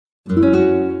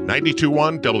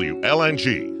92.1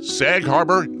 WLNG, Sag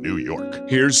Harbor, New York.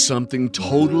 Here's something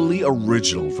totally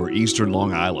original for Eastern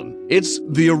Long Island. It's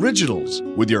The Originals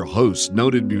with your host,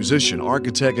 noted musician,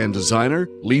 architect, and designer,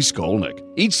 Lee Skolnick.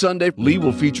 Each Sunday, Lee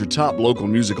will feature top local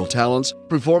musical talents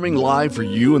performing live for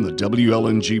you in the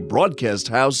WLNG Broadcast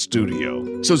House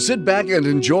studio. So sit back and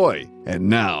enjoy. And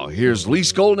now, here's Lee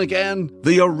Skolnick and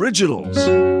The Originals.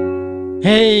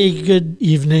 Hey, good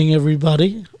evening,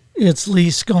 everybody. It's Lee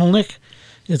Skolnick.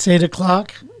 It's 8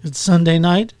 o'clock. It's Sunday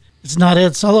night. It's not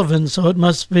Ed Sullivan, so it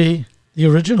must be The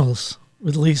Originals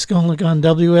with Lee Skolnick on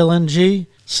WLNG.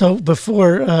 So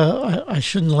before, I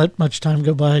shouldn't let much time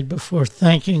go by before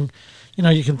thanking,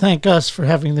 you can thank us for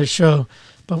having this show,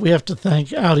 but we have to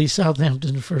thank Audi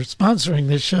Southampton for sponsoring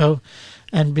this show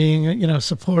and being, a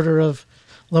supporter of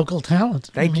local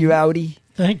talent. Thank you, Audi.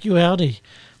 Thank you, Audi.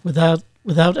 Without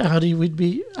Audi, we'd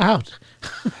be out.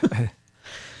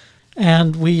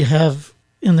 And we have,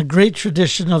 in the great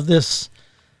tradition of this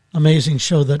amazing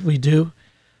show that we do,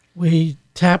 we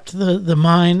tapped the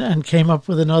mine and came up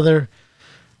with another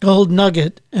gold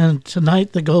nugget. And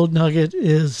tonight the gold nugget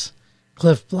is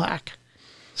Cliff Black,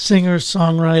 singer,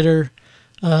 songwriter,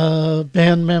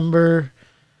 band member.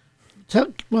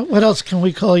 What else can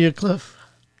we call you, Cliff?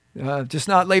 Just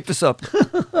not late for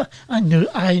supper. I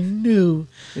knew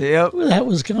Yep. that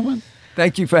was coming.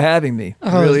 Thank you for having me.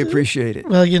 I really appreciate it.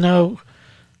 Well,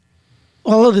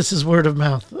 all of this is word of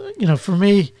mouth. For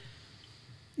me,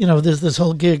 this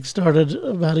whole gig started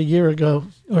about a year ago,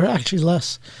 or actually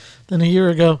less than a year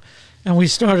ago. And we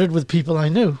started with people I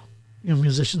knew,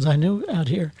 musicians I knew out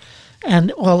here.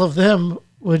 And all of them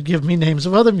would give me names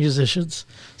of other musicians.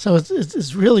 So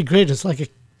it's really great. It's like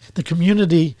the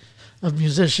community of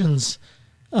musicians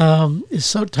is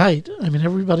so tight. I mean,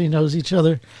 everybody knows each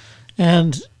other.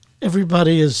 And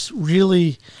everybody is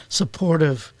really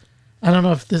supportive. I don't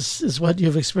know if this is what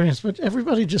you've experienced, but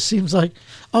everybody just seems like,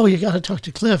 oh, you got to talk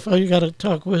to Cliff. Oh, you got to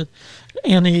talk with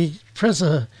Annie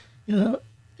Preza.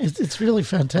 It's really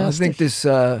fantastic. I think this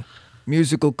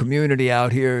musical community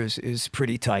out here is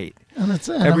pretty tight. And it's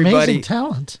an amazing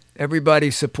talent.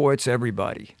 Everybody supports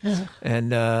everybody. Yeah.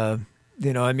 And,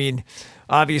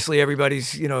 obviously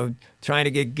everybody's, trying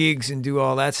to get gigs and do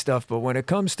all that stuff. But when it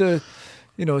comes to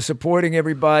supporting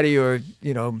everybody or,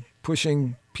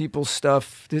 pushing people's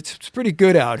stuff, it's pretty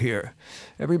good out here.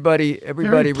 Everybody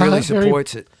really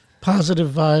supports it. Positive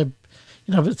vibe.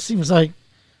 But it seems like,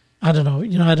 I don't know,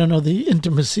 I don't know the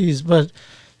intimacies, but,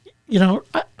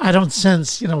 I don't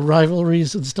sense,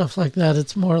 rivalries and stuff like that.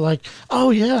 It's more like, oh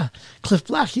yeah, Cliff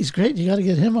Black, he's great. You got to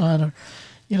get him on. Or,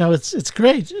 it's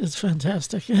great. It's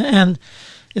fantastic. And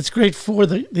it's great for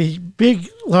the big,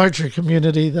 larger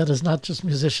community that is not just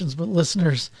musicians, but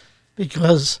listeners,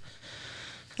 because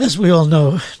as we all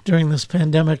know, during this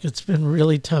pandemic, it's been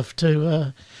really tough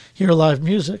to hear live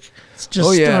music. It's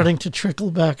just starting to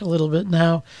trickle back a little bit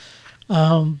now.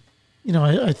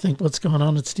 I think what's going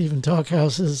on at Stephen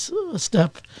Talkhouse is a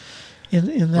step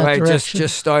in that direction.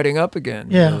 Just starting up again,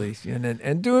 yeah. Really,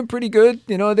 and doing pretty good.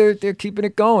 They're keeping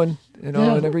it going. And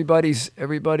everybody's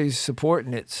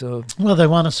supporting it. So they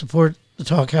want to support the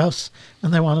Talkhouse,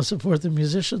 and they want to support the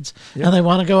musicians, and they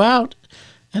want to go out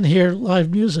and hear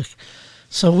live music.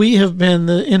 So we have been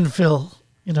the infill,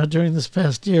 during this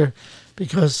past year,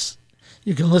 because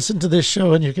you can listen to this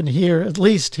show and you can at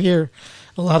least hear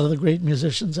a lot of the great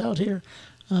musicians out here,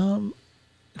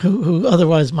 who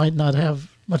otherwise might not have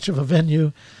much of a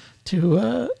venue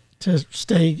to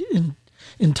stay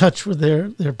in touch with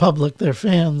their public, their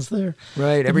fans,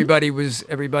 right. Everybody was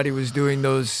doing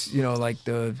those, like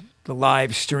the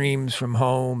live streams from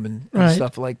home and right.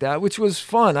 stuff like that, which was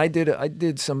fun. I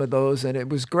did some of those, and it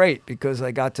was great because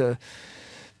I got to,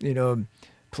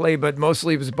 play, but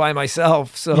mostly it was by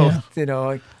myself. So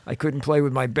I couldn't play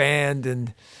with my band,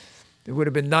 and it would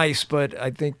have been nice, but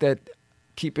I think that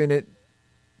keeping it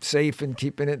safe and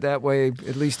keeping it that way,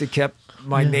 at least it kept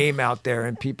my name out there,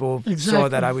 and people saw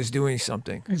that I was doing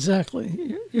something.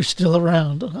 Exactly. You're still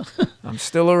around. I'm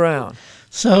still around.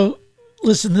 So,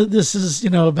 listen, this is,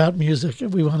 about music.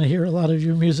 We want to hear a lot of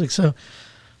your music. So,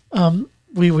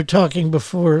 we were talking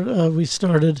before we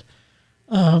started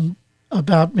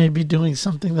about maybe doing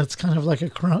something that's kind of like a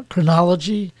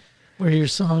chronology, where your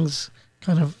songs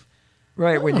kind of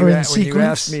right. When you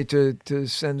asked me to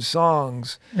send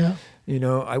songs,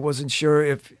 I wasn't sure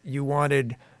if you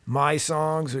wanted my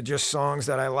songs or just songs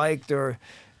that I liked, and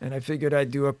I figured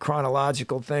I'd do a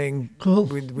chronological thing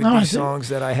with these songs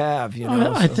that I have.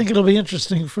 I think it'll be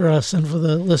interesting for us and for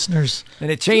the listeners.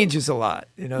 And it changes a lot,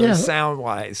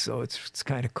 sound-wise, so it's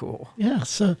kind of cool. Yeah,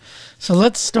 so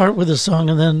let's start with a song,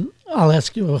 and then I'll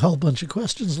ask you a whole bunch of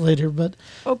questions later, but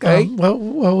Okay. what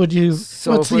would you?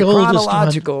 So what's for the oldest one?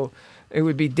 chronological, it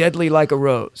would be Deadly Like a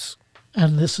Rose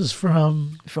And this is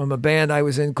from from a band I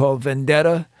was in called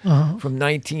Vendetta uh from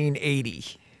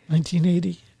 1980.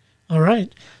 1980. All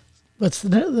right. What's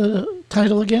the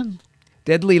title again?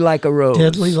 Deadly Like a Rose.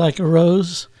 Deadly Like a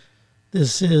Rose.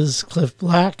 This is Cliff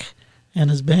Black and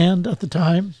his band at the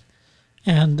time.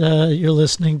 And you're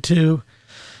listening to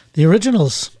the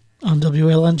Originals on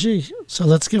WLNG. So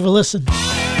let's give a listen.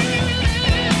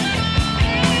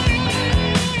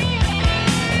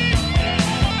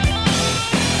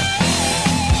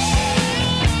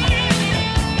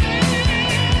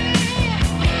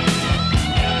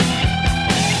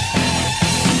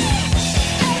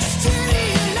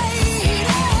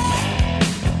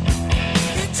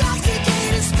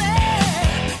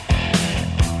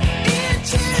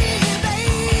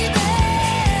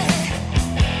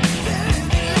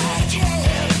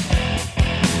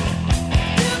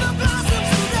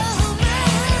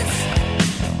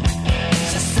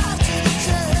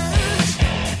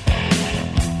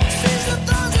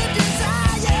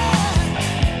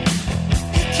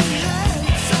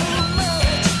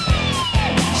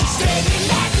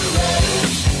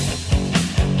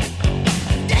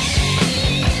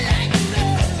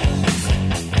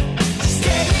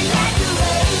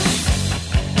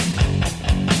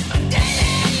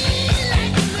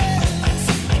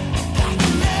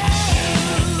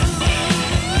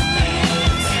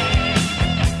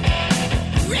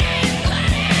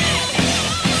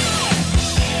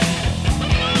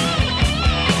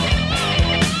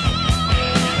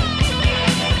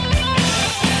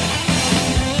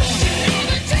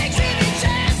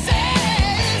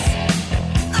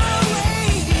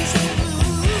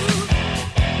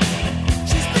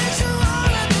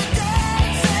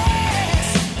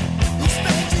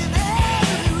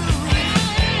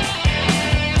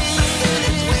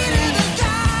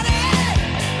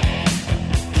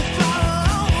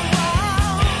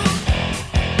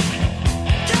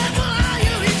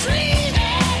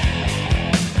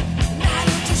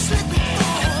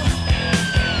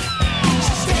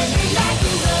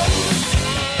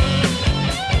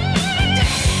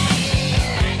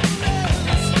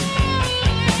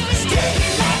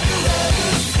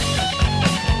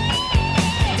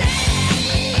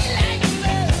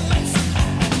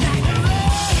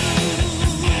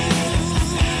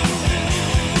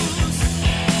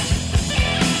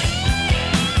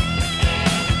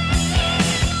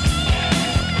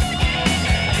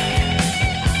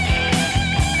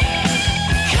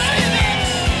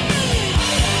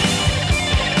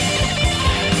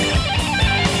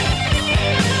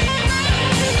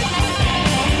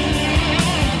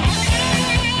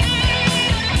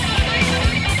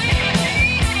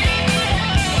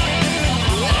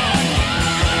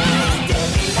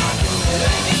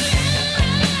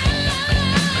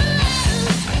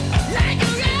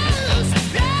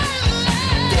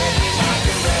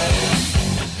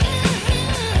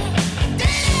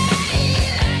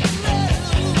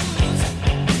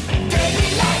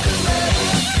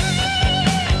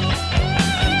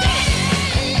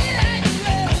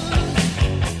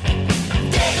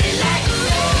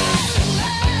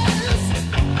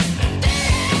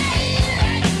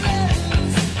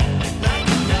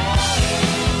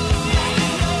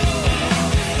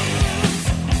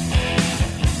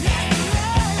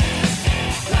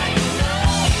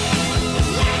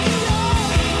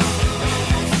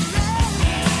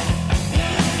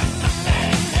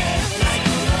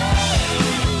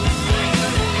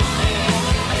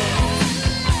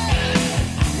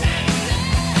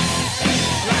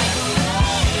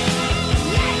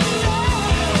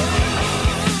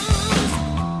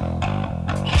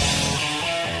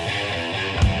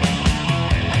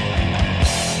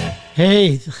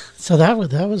 Hey, so that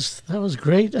was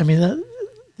great. I mean,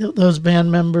 those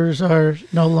band members are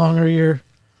no longer your.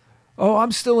 Oh,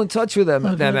 I'm still in touch with them.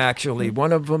 Okay. Them actually.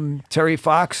 One of them, Terry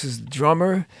Fox, is the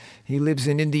drummer. He lives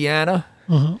in Indiana,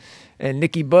 and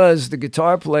Nicky Buzz, the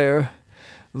guitar player,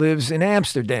 lives in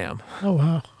Amsterdam. Oh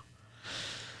wow.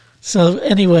 So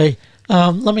anyway,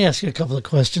 let me ask you a couple of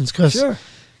questions because, Sure.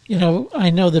 I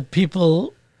know that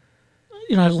people,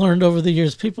 I've learned over the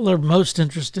years, people are most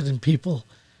interested in people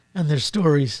and their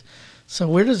stories. So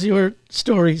where does your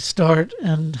story start,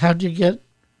 and how do you get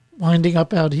winding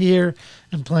up out here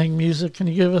and playing music? Can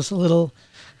you give us a little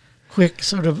quick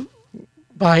sort of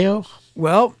bio?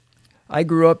 Well, I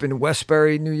grew up in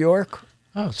Westbury, New York.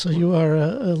 Oh, so you are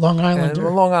a Long Islander. And I'm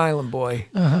a Long Island boy.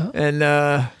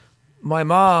 And my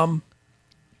mom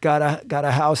got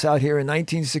a house out here in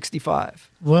 1965.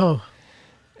 Whoa,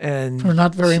 And for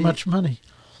not very much money.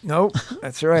 Nope,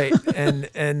 that's right.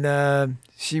 And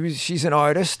she's an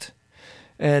artist,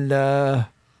 and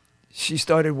she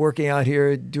started working out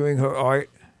here doing her art.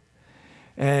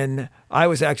 And I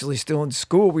was actually still in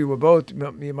school. We were both,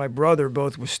 me and my brother,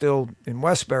 both were still in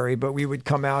Westbury, but we would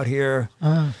come out here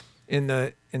in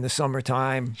the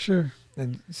summertime. Sure.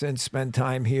 And spend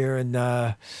time here, and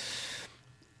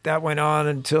that went on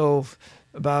until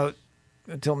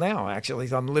now.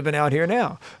 Actually, I'm living out here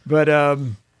now. But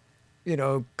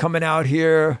coming out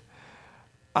here,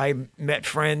 I met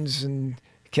friends and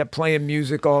kept playing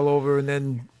music all over, and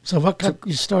then. So what got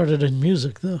you started in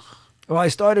music, though? Well, I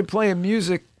started playing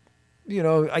music,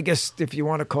 I guess if you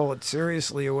want to call it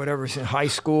seriously or whatever, in high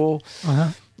school,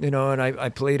 and I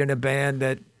played in a band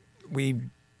that we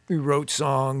wrote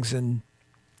songs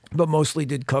but mostly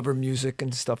did cover music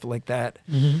and stuff like that.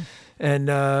 Mm-hmm.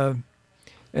 And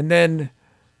then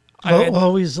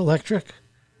always electric?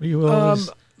 Were you always...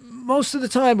 most of the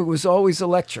time it was always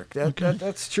electric.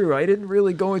 That's true. I didn't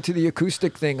really go into the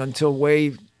acoustic thing until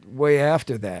way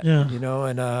after that. Yeah.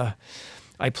 And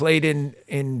I played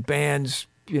in bands,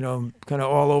 kind of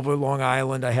all over Long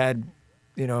Island. I had,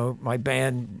 my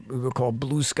band, we were called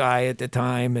Blue Sky at the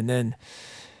time, and then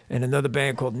another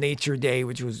band called Nature Day,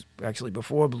 which was actually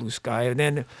before Blue Sky, and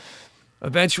then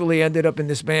eventually ended up in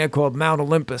this band called Mount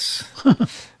Olympus.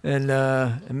 and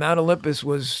Mount Olympus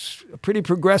was a pretty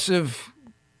progressive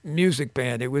music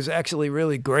band. It was actually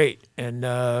really great, and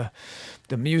the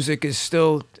music is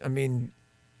still,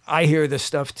 I hear the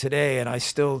stuff today, and I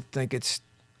still think it's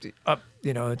up,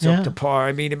 it's up to par.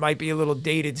 It might be a little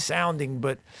dated sounding,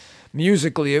 but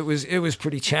musically it was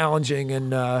pretty challenging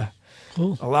and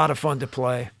cool. A lot of fun to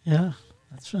play. Yeah,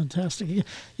 that's fantastic.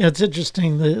 Yeah, it's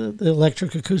interesting, the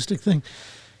electric acoustic thing.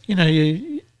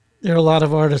 There are a lot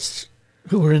of artists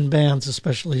who were in bands,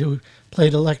 especially who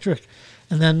played electric,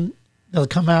 and then they'll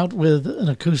come out with an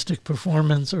acoustic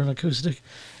performance or an acoustic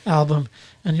album,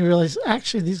 and you realize,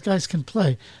 actually, these guys can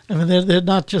play. They're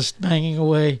not just banging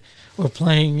away or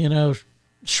playing,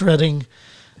 shredding,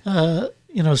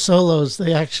 solos.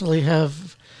 They actually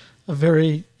have a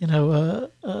very,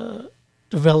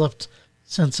 developed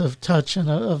sense of touch and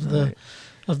of the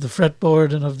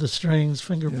fretboard and of the strings,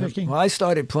 finger picking. Well, I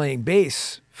started playing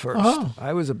bass first. Oh.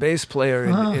 I was a bass player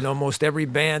in almost every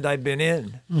band I've been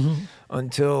in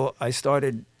until I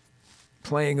started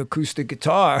playing acoustic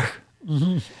guitar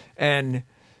and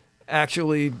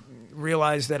actually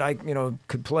realized that I,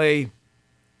 could play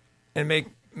and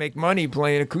make money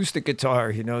playing acoustic guitar,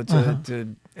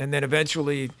 and then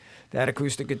eventually that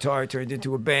acoustic guitar turned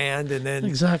into a band, and then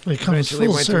eventually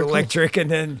went to electric,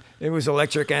 and then it was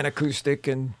electric and acoustic,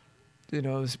 and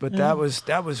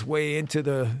that was way into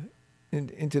the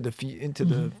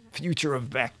future of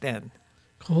back then.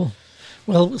 Cool.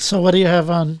 Well, so what do you have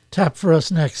on tap for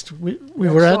us next? We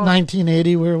were at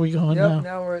 1980. Where are we going now?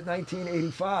 Now we're at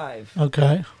 1985.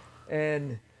 Okay.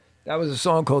 And that was a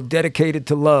song called "Dedicated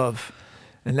to Love,"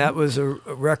 and that was a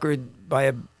record by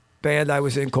a band I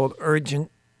was in called Urgent.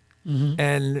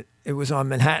 And it was on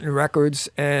Manhattan Records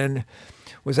and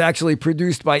was actually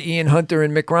produced by Ian Hunter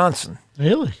and Mick Ronson.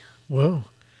 Really? Whoa.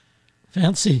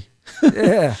 Fancy.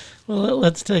 Yeah. Well,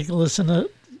 let's take a listen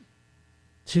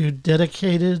to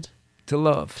Dedicated to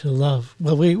Love. To Love.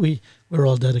 Well, we're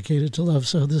all dedicated to love,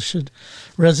 so this should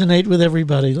resonate with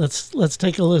everybody. Let's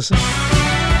take a listen.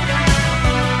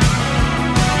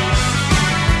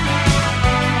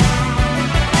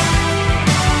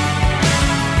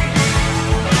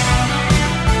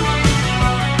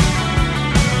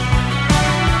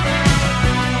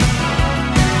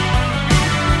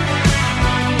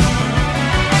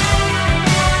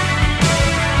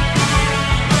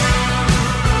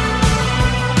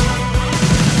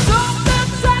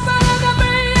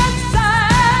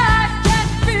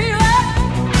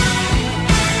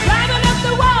 Climbing up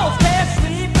the wall.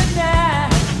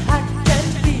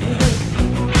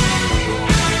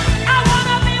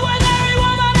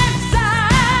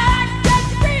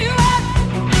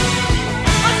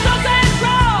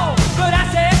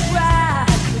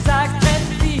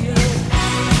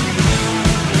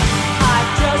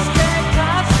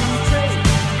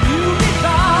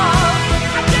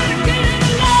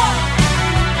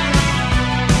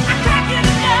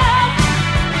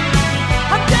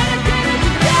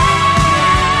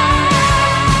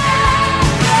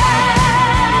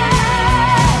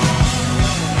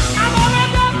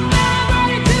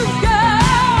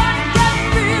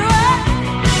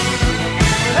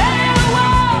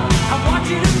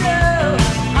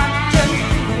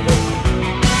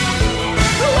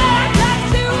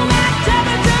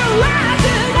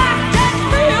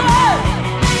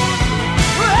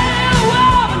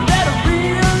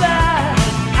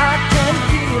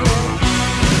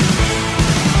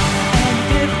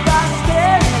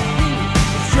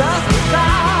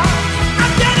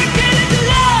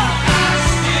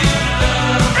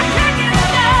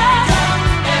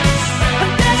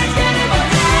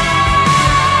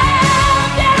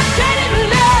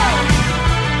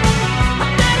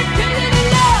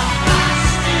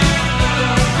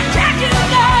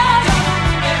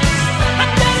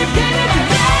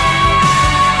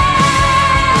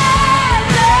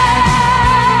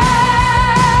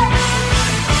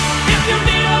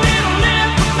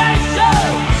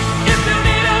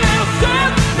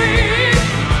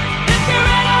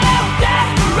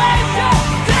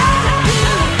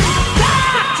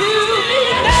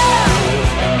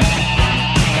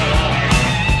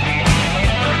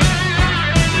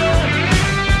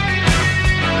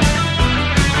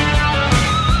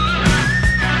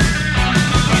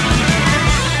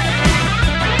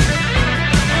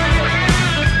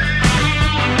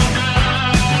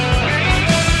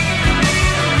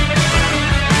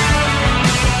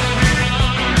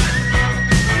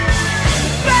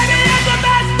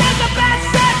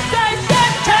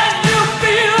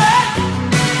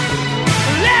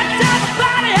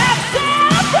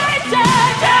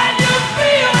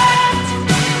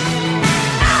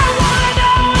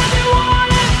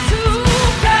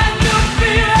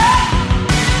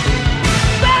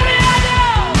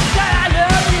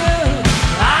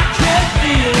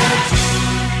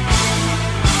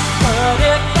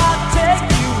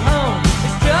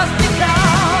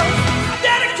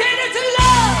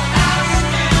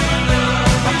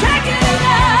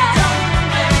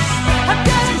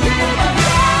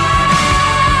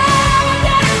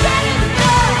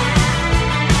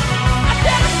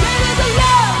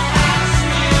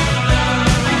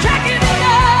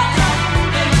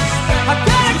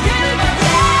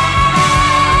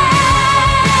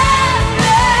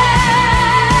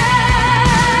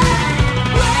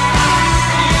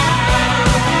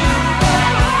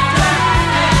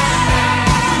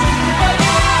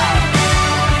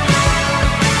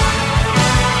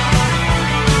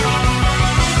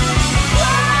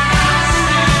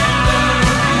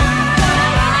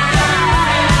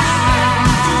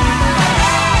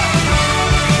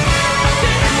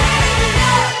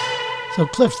 So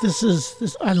Cliff,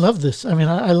 I love this. I mean,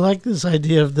 I like this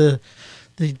idea of the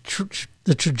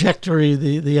trajectory,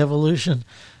 the evolution.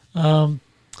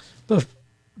 But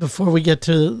before we get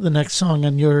to the next song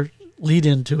and your lead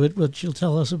into it, which you'll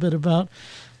tell us a bit about,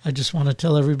 I just want to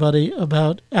tell everybody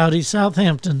about Audi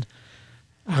Southampton,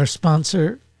 our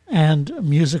sponsor and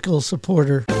musical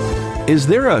supporter. Is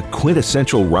there a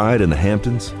quintessential ride in the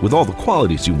Hamptons with all the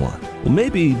qualities you want? Well,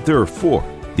 maybe there are 4.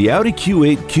 The Audi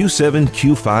Q8, Q7,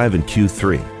 Q5, and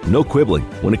Q3. No quibbling.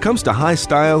 When it comes to high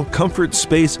style, comfort,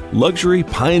 space, luxury,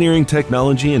 pioneering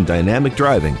technology, and dynamic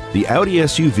driving, the Audi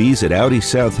SUVs at Audi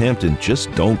Southampton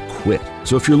just don't quit.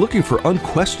 So if you're looking for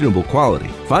unquestionable quality,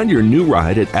 find your new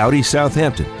ride at Audi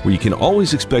Southampton, where you can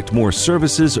always expect more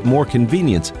services, more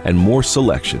convenience, and more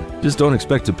selection. Just don't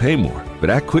expect to pay more. But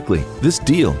act quickly. This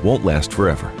deal won't last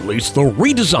forever. Lease the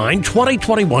redesigned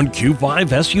 2021 Q5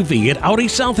 SUV at Audi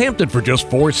Southampton for just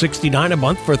 $469 a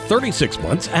month for 36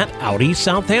 months at Audi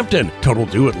Southampton. Total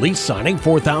due at lease signing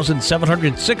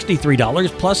 $4,763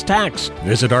 plus tax.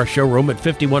 Visit our showroom at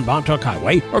 51 Montauk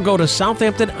Highway or go to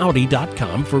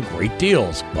southamptonaudi.com for great deals.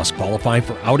 Must qualify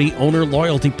for Audi Owner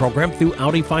Loyalty Program through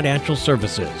Audi Financial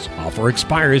Services. Offer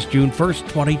expires June 1st,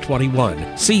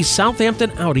 2021. See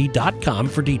southamptonaudi.com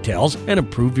for details and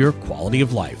improve your quality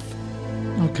of life.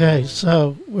 Okay,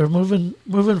 so we're moving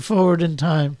forward in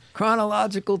time.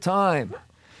 Chronological time.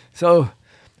 So,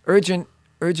 Urgent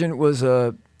was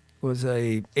a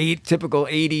typical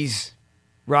 80s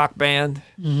rock band,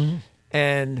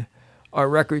 and our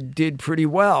record did pretty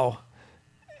well,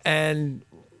 and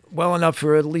well enough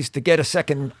for at least to get a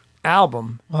second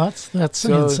album. Well, that's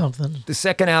saying something. The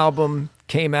second album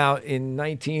came out in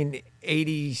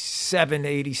 1987,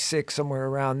 86, somewhere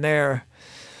around there.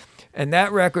 And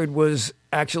that record was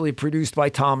actually produced by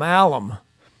Tom Allom,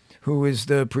 who is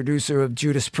the producer of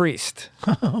Judas Priest.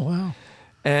 Oh, wow.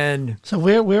 And so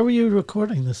where were you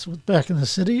recording this? Back in the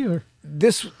city, or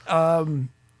this? Actually,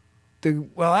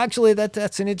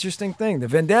 that's an interesting thing. The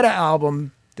Vendetta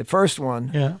album, the first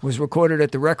one, was recorded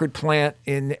at the record plant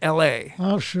in L.A.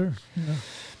 Oh, sure. Yeah.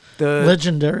 The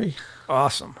legendary.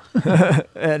 Awesome.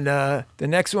 And the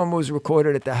next one was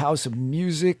recorded at the House of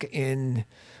Music in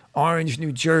Orange,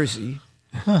 New Jersey.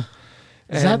 Huh.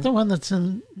 Is that the one that's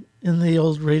in the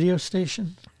old radio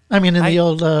station? I mean, the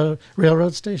old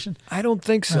railroad station? I don't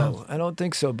think so. I don't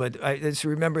think so. But I just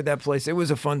remember that place. It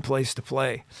was a fun place to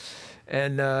play.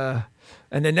 And the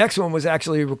next one was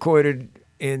actually recorded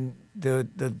in the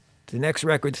next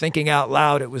record, Thinking Out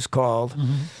Loud, it was called,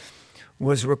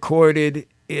 was recorded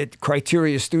at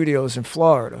Criteria Studios in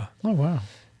Florida. Oh, wow.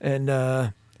 And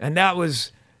that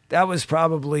was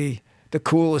probably the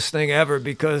coolest thing ever,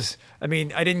 because I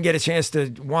mean, I didn't get a chance to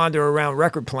wander around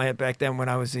Record Plant back then when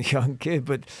I was a young kid,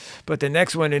 but the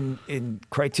next one in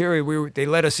Criteria, they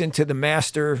let us into the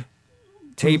master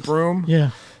tape room.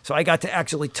 Yeah. So I got to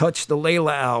actually touch the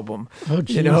Layla album. Oh,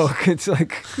 geez. It's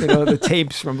like, the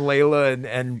tapes from Layla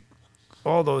and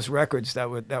all those records that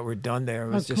were done there.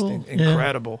 It was just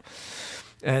incredible.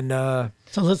 Yeah. And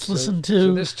so let's listen to.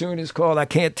 So this tune is called "I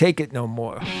Can't Take It No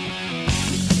More."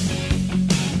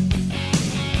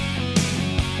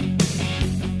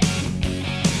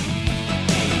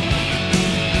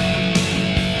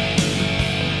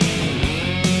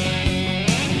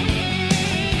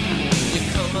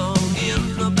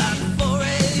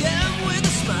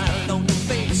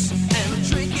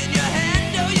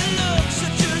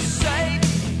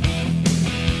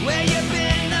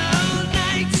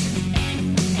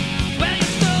 Well, you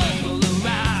stumble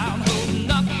around,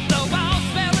 holding up the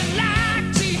walls,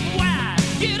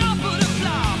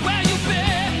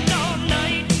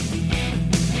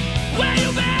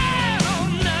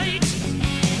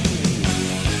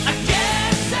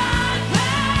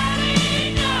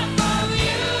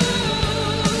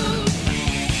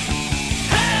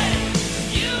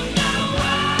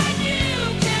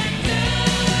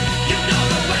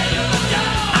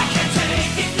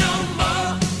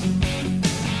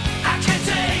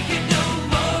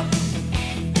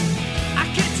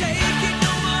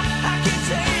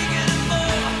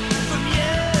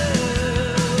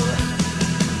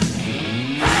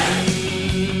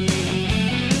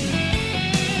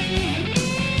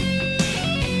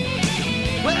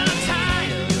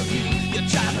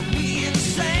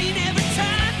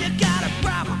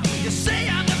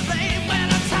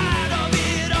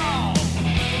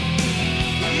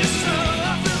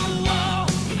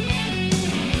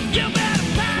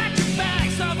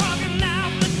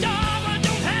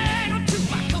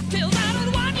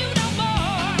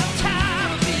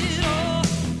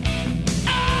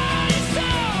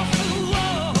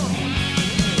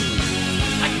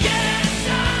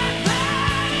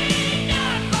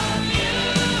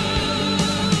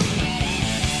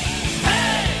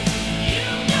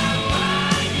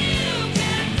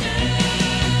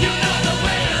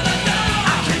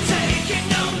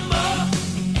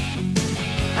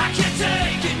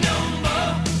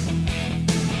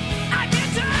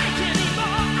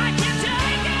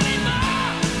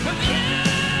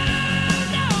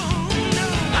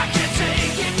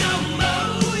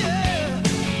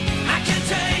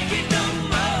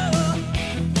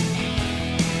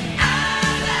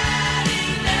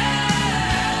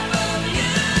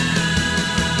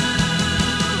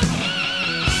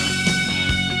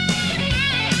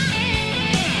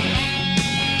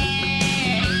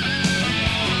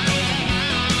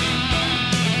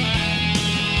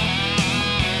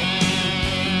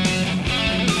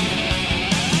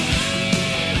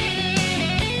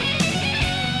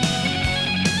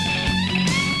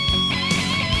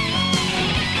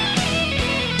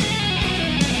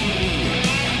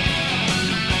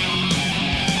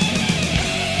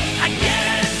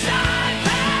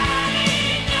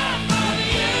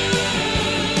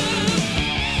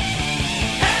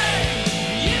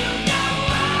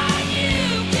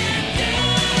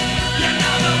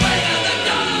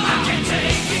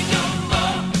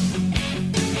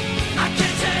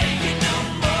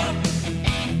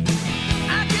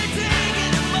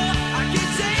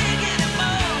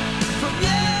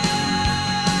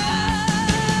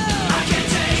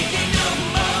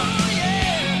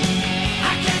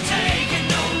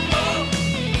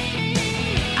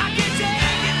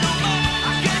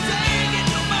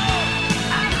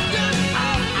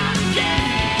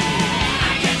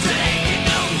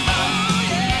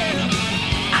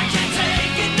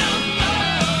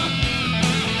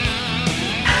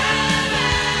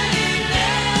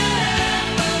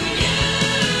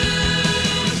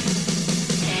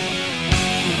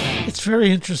 it's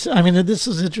very interesting. I mean, this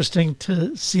is interesting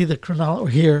to see the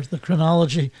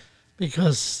chronology,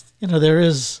 because there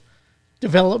is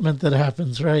development that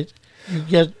happens, right?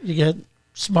 You get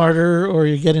smarter, or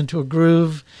you get into a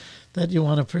groove that you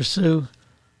want to pursue,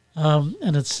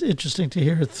 and it's interesting to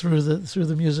hear it through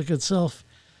the music itself.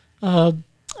 And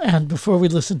before we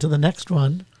listen to the next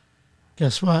one,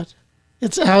 guess what?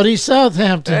 It's Audi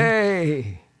Southampton.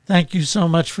 Hey! Thank you so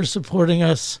much for supporting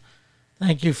us.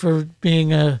 Thank you for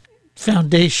being a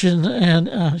foundation, and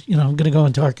I'm going to go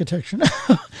into architecture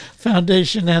now.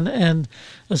 Foundation and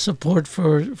a support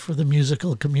for the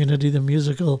musical community, the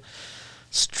musical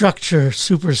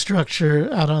superstructure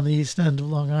out on the east end of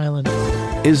Long Island.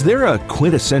 Is there a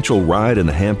quintessential ride in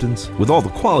the Hamptons with all the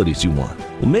qualities you want?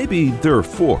 Well, maybe there are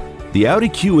four. The Audi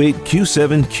Q8,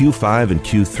 Q7, Q5, and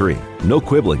Q3. No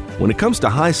quibbling. When it comes to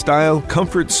high style,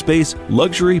 comfort, space,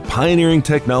 luxury, pioneering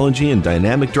technology, and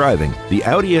dynamic driving, the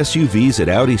Audi SUVs at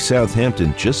Audi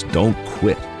Southampton just don't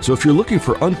quit. So if you're looking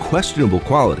for unquestionable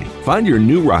quality, find your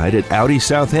new ride at Audi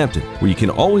Southampton, where you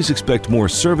can always expect more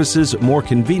services, more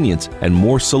convenience, and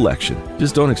more selection.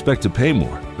 Just don't expect to pay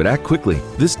more. But act quickly.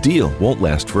 This deal won't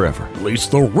last forever. Lease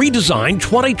the redesigned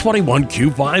 2021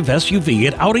 Q5 SUV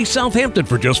at Audi Southampton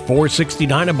for just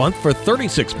 $469 a month for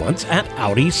 36 months at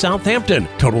Audi Southampton.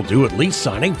 Total due at lease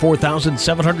signing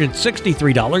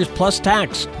 $4,763 plus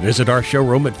tax. Visit our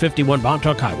showroom at 51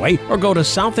 Montauk Highway or go to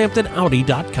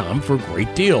southamptonaudi.com for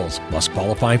great deals. Must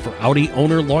qualify for Audi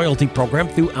Owner Loyalty Program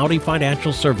through Audi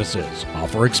Financial Services.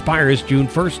 Offer expires June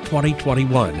 1st,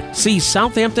 2021. See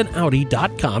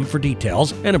southamptonaudi.com for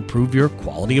details and improve your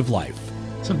quality of life.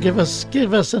 So give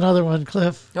us another one,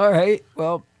 Cliff. All right.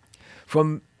 Well,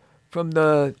 from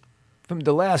the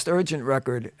last Urgent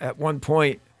record, at one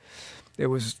point there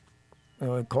was,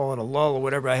 call it a lull or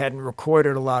whatever. I hadn't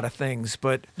recorded a lot of things,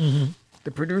 but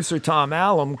the producer Tom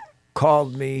Allum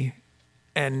called me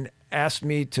and asked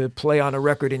me to play on a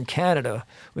record in Canada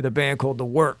with a band called The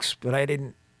Works, but I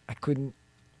couldn't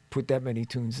put that many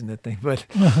tunes in the thing. But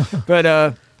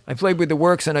I played with The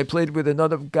Works, and I played with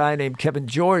another guy named Kevin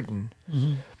Jordan,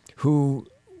 who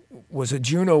was a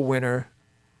Juno winner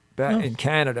back in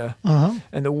Canada.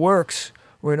 And The Works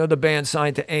were another band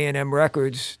signed to A&M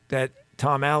Records that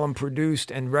Tom Allum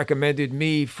produced and recommended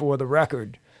me for the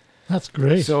record. That's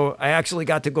great. So I actually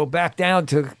got to go back down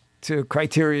to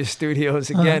Criteria Studios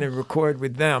again and record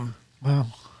with them. Wow.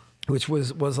 Which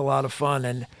was a lot of fun.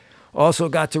 And also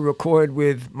got to record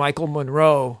with Michael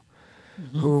Monroe,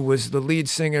 who was the lead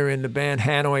singer in the band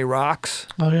Hanoi Rocks.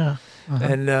 Oh, yeah.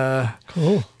 And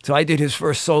cool. So I did his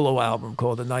first solo album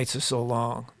called The Nights Are So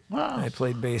Long. Wow. I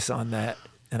played bass on that.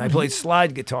 And I played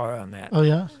slide guitar on that. Oh,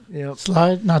 yeah? Yep.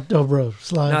 Slide? Not dobro.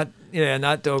 Slide. Not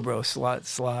dobro.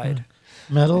 Slide.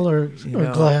 Metal or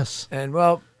glass? And,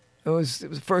 well, it was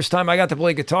the first time I got to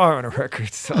play guitar on a record,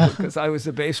 because I was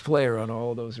the bass player on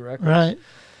all those records. Right.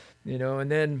 And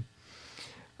then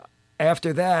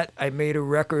after that, I made a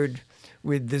record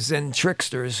with the Zen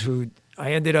Tricksters, who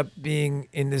I ended up being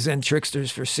in the Zen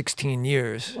Tricksters for 16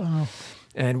 years. Wow.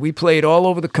 And we played all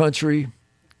over the country.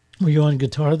 Were you on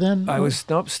guitar then? I was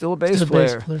still a bass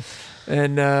player.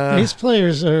 And bass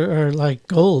players are like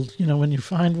gold. When you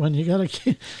find one, you gotta.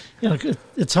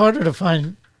 It's harder to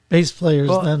find bass players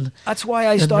than. That's why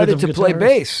I started to play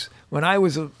bass when I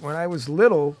was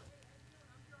little.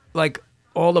 Like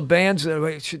all the bands,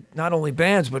 not only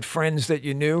bands but friends that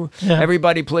you knew. Yeah.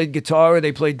 Everybody played guitar or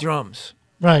they played drums.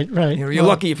 Right. You're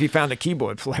lucky if you found a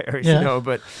keyboard player.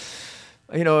 But.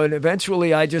 And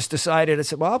eventually I just decided, I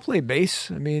said, well, I'll play bass.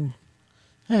 I mean...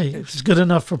 Hey, it's good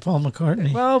enough for Paul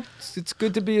McCartney. Well, it's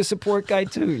good to be a support guy,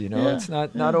 too, Yeah, it's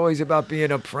not always about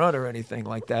being up front or anything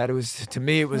like that. To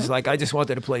me, it was like I just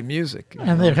wanted to play music.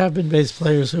 And there have been bass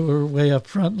players who were way up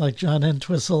front, like John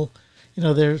Entwistle.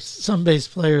 There's some bass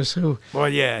players who... Well,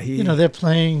 yeah. they're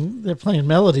playing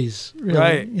melodies, really,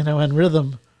 right. And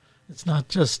rhythm. It's not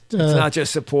just... it's not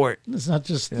just support. It's not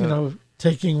just,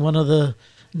 taking one of the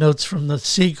notes from the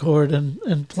C chord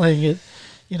and playing it.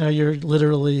 You're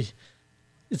literally,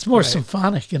 it's more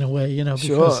symphonic in a way,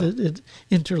 because it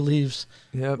interleaves.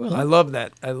 Yeah, well, I love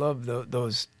that. I love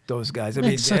those guys. I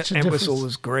mean, Entwistle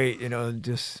was great,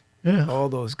 all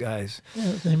those guys.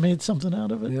 Yeah, they made something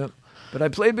out of it. Yep. But I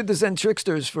played with the Zen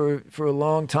Tricksters for a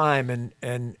long time,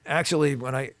 and actually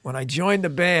when I joined the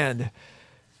band,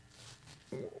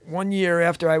 1 year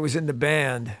after I was in the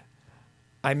band,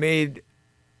 I made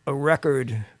a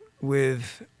record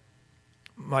with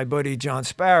my buddy John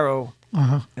Sparrow,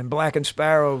 and Black and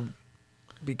Sparrow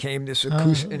became this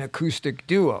an acoustic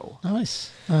duo.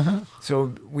 Nice.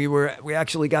 So we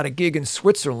actually got a gig in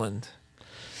Switzerland.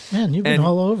 Man, you've been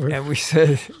all over. And we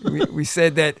said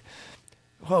that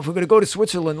well, if we're going to go to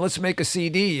Switzerland, let's make a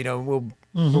CD. You know,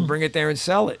 we'll bring it there and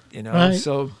sell it. You know, Right.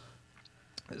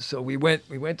 So we went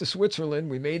to Switzerland.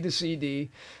 We made the CD.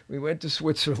 We went to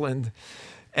Switzerland,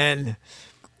 and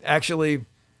actually,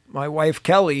 my wife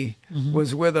Kelly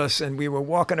was with us, and we were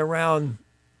walking around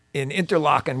in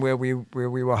Interlaken where we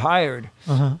were hired,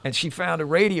 and she found a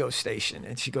radio station,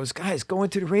 and she goes, "Guys, go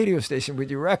into the radio station with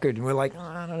your record." And we're like, "Oh,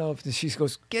 I don't know if she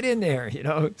goes, "Get in there," you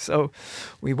know. So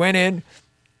we went in.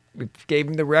 We gave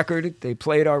them the record. They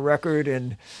played our record,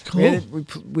 and Cool.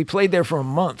 we played there for a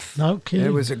month. No kidding.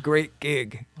 It was a great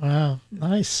gig. Wow,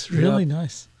 nice, really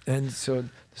nice. And so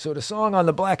the song on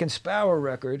the Black and Sparrow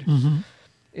record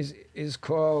is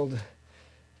called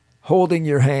 "Holding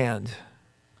Your Hand."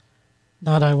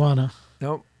 Not I Wanna.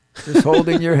 Nope, just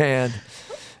 "Holding Your Hand,"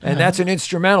 and that's an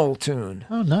instrumental tune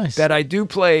Oh, nice. that I do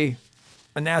play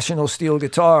a National Steel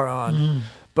guitar on,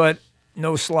 but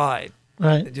no slide. I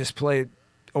Right. just play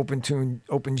open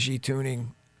G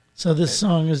tuning. So this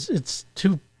song it's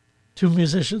two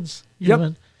musicians. You Yep.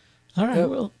 and- All right. Yep.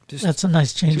 Well, Just that's a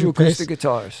nice change Two of pace. acoustic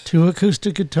guitars. 2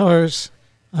 acoustic guitars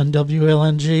on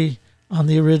WLNG on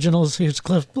the originals. Here's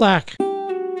Cliff Black.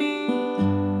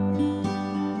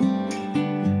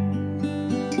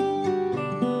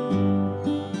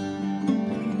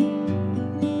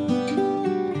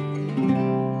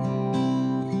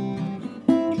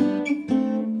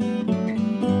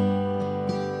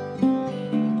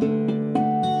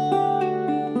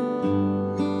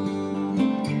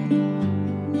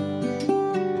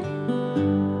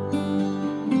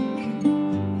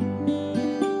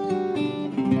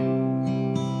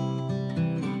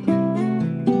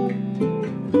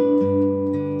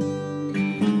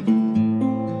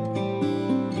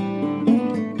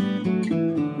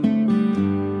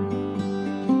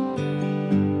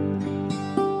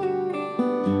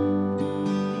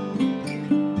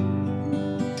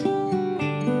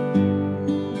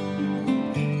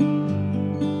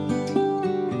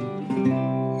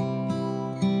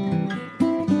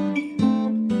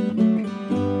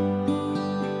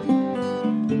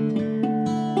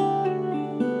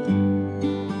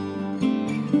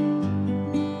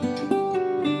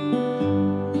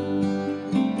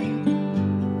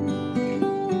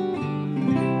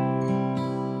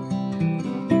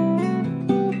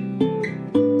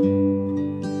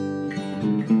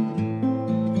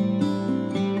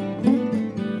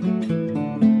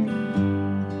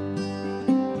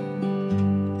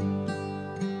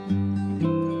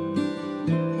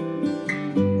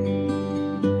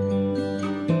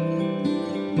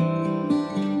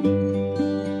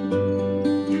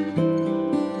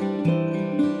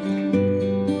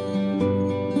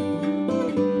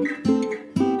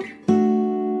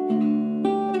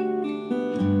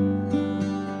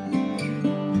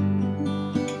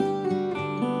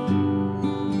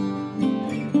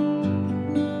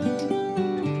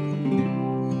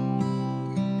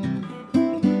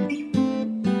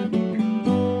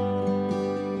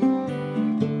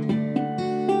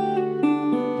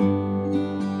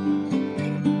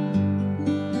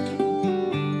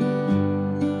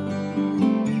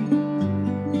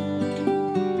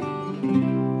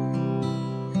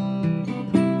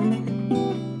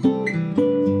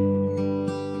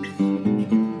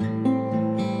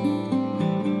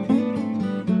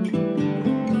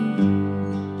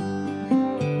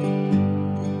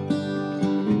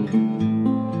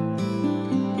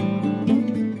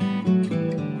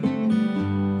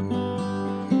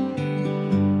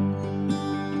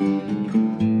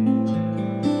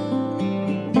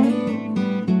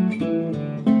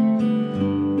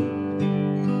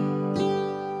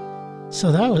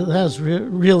 So that was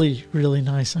really, really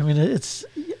nice. I mean,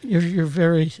 you're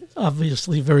very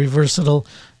obviously very versatile,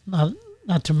 not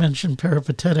to mention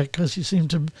peripatetic, because you seem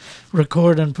to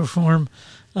record and perform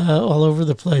all over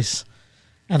the place.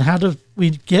 And how do we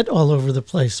get all over the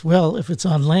place? Well, if it's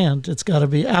on land, it's got to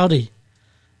be Audi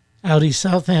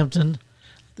Southampton.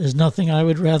 There's nothing I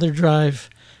would rather drive,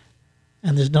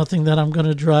 and there's nothing that I'm going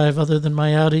to drive other than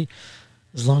my Audi,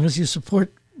 as long as you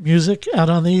support music out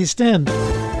on the East End.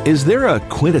 Is there a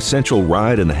quintessential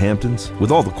ride in the Hamptons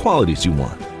with all the qualities you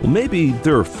want? Well, maybe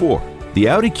there are 4. The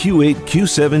Audi Q8,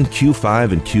 Q7,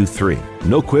 Q5, and Q3.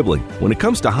 No quibbling. When it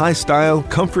comes to high style,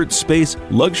 comfort, space,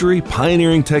 luxury,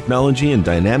 pioneering technology, and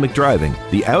dynamic driving,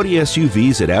 the Audi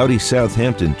SUVs at Audi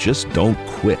Southampton just don't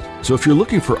quit. So if you're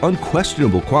looking for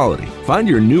unquestionable quality, find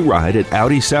your new ride at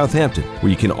Audi Southampton,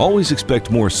 where you can always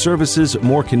expect more services,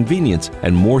 more convenience,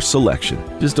 and more selection.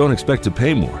 Just don't expect to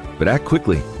pay more. But act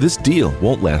quickly. This deal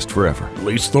won't last forever.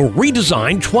 Lease the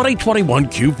redesigned 2021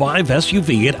 Q5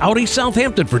 SUV at Audi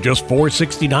Southampton for just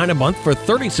 $469 a month for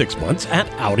 36 months at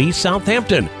Audi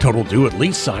Southampton. Total due at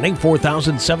lease signing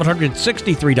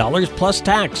 $4,763 plus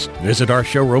tax. Visit our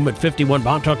showroom at 51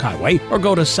 Montauk Highway or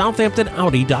go to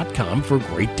southamptonaudi.com for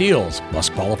great deals.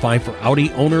 Must qualify for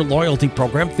Audi Owner Loyalty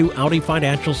Program through Audi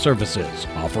Financial Services.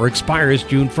 Offer expires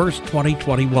June 1st,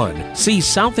 2021. See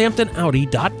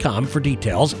southamptonaudi.com for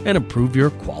details and improve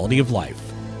your quality of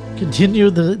life. Continue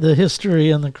the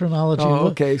history and the chronology. Oh,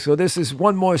 okay. So this is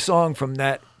one more song from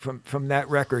that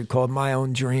record called My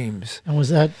Own Dreams. And was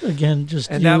that again just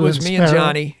and you that was and me Sparrow? and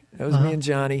Johnny. That was me and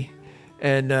Johnny,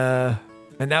 and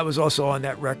that was also on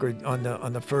that record on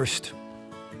the first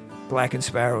Black and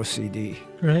Sparrow CD.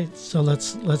 Great. So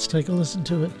let's take a listen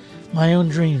to it. My Own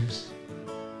Dreams.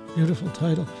 Beautiful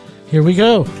title. Here we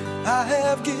go. I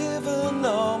have given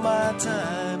all my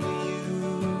time to you,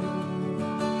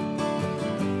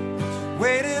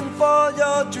 waiting for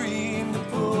your dream to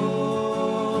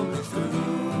pull me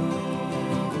through.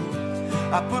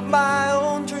 I put my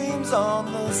own dreams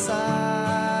on the side,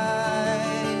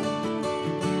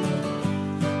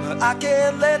 but I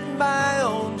can't let my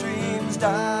own dreams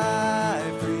die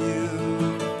for you.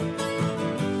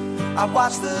 I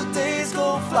watch the days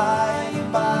go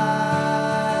flying by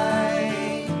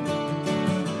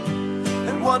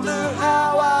and wonder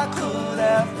how I could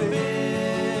have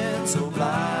been so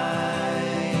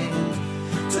blind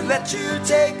to let you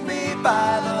take me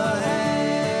by the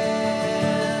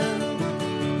hand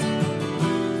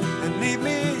and leave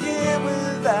me here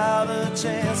without a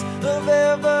chance of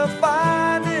ever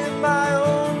finding my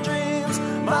own dreams.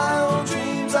 My own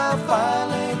dreams are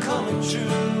finally coming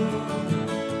true,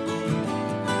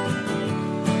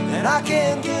 and I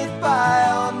can't get by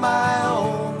on my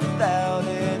own without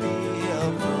any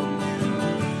help from you.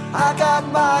 I got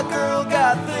my girl,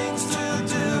 got things to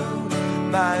do.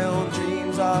 My own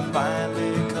dreams are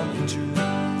finally coming true.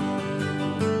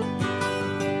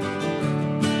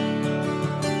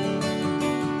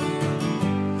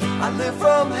 I live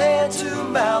from hand to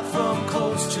mouth, from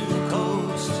coast to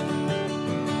coast,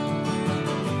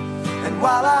 and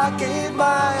while I gave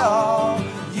my all,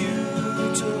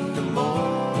 you took the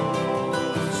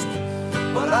most.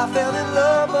 But I fell in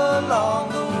love along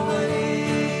the way,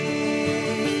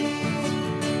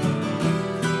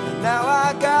 and now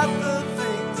I got the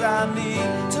things I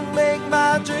need to make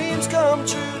my dreams come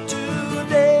true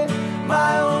today.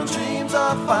 My own dreams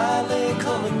are finally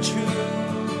coming true,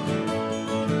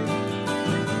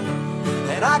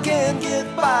 and I can't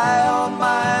get by on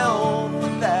my own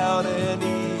without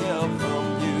any help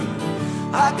from you.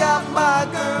 I got my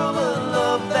girl, a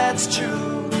love that's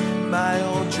true. My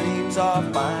own dreams are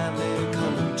finally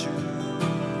coming true.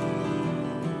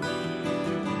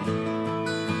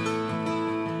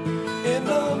 In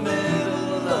the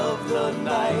middle of the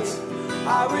night,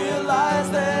 I realize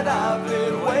that I've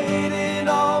been waiting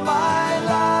all my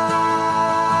life.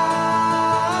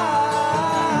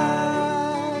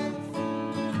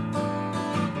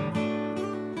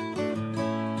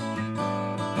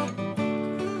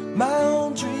 My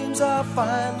own dreams are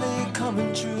finally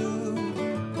coming true,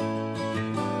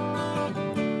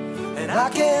 and I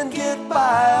can't get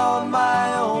by on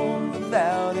my own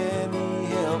without any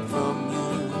help from you.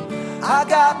 I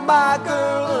got my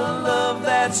girl, a love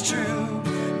that's true.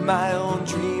 My own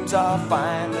dreams are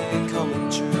finally coming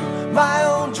true. My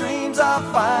own dreams are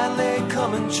finally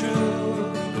coming true,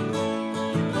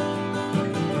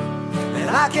 and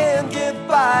I can't get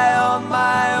by on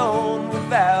my own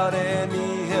without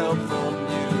any help from you.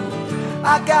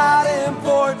 I got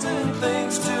important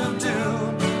things to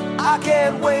do. I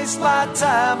can't waste my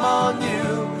time on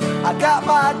you. I got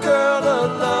my girl, a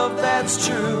love that's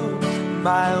true.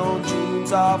 My own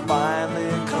dreams are finally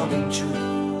coming true.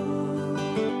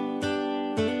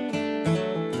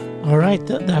 All right,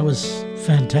 that was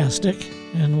fantastic.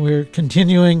 And we're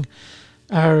continuing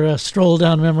our stroll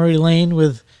down memory lane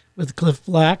with Cliff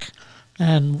Black.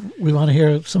 And we want to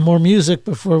hear some more music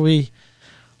before we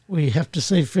have to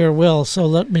say farewell. So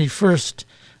let me first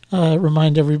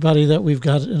remind everybody that we've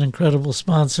got an incredible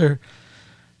sponsor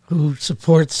who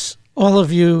supports all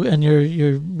of you and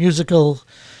your musical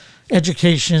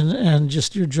education and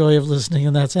just your joy of listening,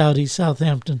 and that's Audi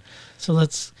Southampton. So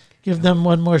let's give them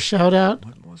one more shout out.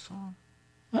 One more song.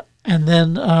 And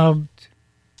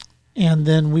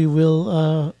then we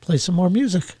will play some more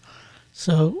music.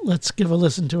 So let's give a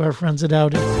listen to our friends at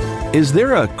Audi. Is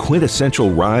there a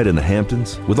quintessential ride in the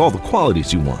Hamptons with all the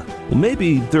qualities you want? Well,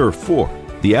 maybe there are four.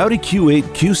 The Audi Q8,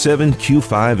 Q7,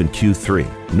 Q5, and Q3.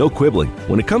 No quibbling.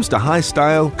 When it comes to high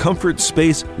style, comfort,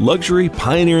 space, luxury,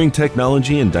 pioneering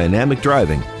technology, and dynamic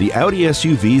driving, the Audi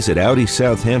SUVs at Audi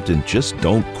Southampton just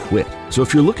don't quit. So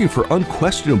if you're looking for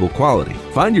unquestionable quality,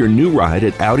 find your new ride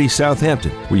at Audi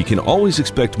Southampton, where you can always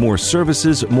expect more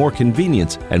services, more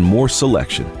convenience, and more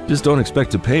selection. Just don't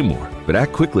expect to pay more. But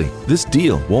act quickly. This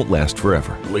deal won't last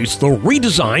forever. Lease the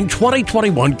redesigned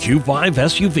 2021 Q5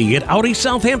 SUV at Audi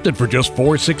Southampton for just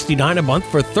 $469 a month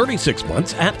for 36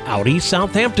 months at Audi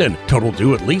Southampton. Total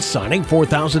due at lease signing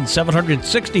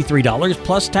 $4,763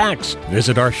 plus tax.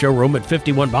 Visit our showroom at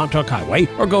 51 Montauk Highway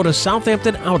or go to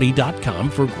southamptonaudi.com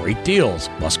for great deals.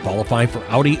 Must qualify for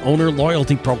Audi Owner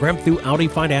Loyalty Program through Audi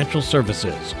Financial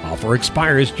Services. Offer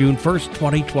expires June 1st,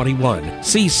 2021.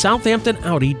 See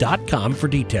southamptonaudi.com for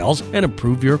details and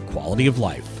improve your quality of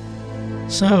life.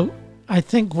 So I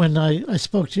think when I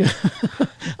spoke to you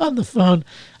on the phone,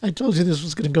 I told you this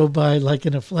was going to go by like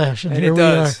in a flash, and here we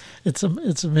are.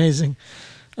 It's amazing.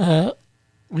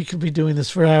 We could be doing this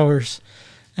for hours,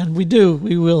 and we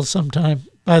will sometime.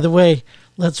 By the way,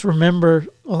 let's remember,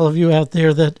 all of you out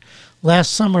there, that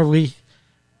last summer we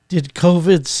did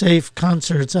COVID-safe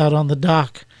concerts out on the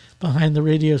dock behind the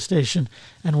radio station,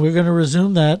 and we're going to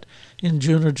resume that in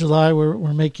June or July.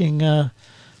 We're making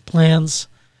plans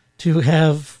to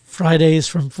have Fridays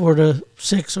from 4 to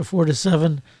 6 or 4 to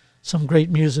 7, some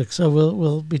great music. So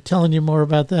we'll be telling you more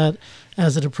about that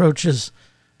as it approaches.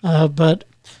 But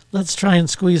let's try and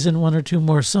squeeze in one or two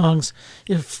more songs.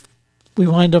 If we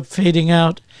wind up fading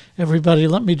out, everybody,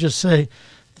 let me just say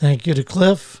thank you to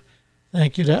Cliff,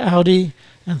 thank you to Audi,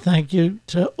 and thank you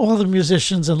to all the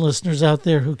musicians and listeners out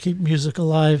there who keep music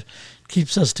alive,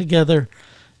 keeps us together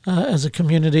as a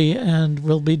community, and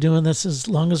we'll be doing this as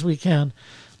long as we can.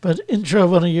 But intro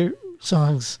one of your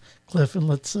songs, Cliff, and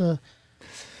let's...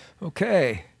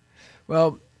 Okay.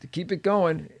 Well, to keep it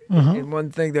going, in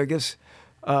one thing, I guess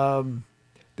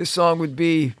this song would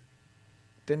be...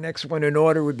 The next one in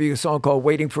order would be a song called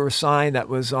Waiting for a Sign that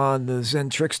was on the Zen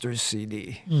Tricksters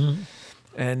CD. Mm-hmm.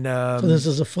 And so this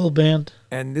is a full band?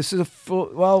 And this is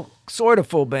sort of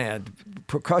full band.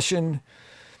 Percussion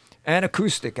and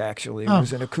acoustic, actually. It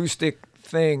was an acoustic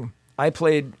thing. I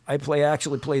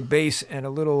actually played bass and a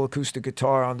little acoustic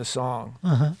guitar on the song.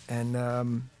 Uh-huh. And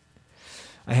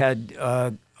I had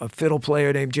a fiddle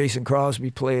player named Jason Crosby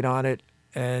played on it.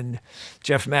 And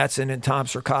Jeff Mattson and Tom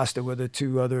Sarcosta were the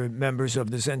two other members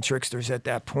of the Zen Tricksters at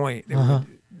that point.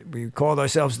 We called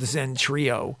ourselves the Zen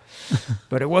Trio,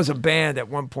 but it was a band at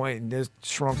one point, and it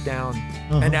shrunk down,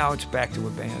 and now it's back to a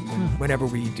band whenever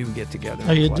we do get together.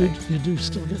 Oh, you do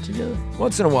still get together?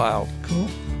 Once in a while. Cool.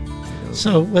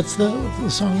 So what's the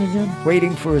song again?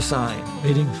 Waiting for a Sign.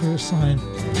 Waiting for a Sign.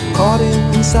 Caught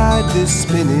inside this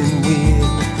spinning wheel,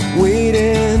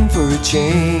 waiting for a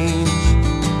change.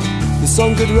 The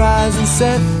sun could rise and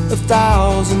set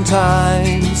 1,000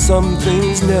 times. Some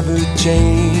things never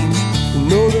change. You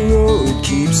know the road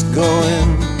keeps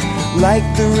going like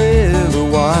the river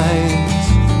winds.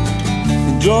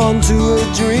 You're drawn to a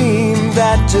dream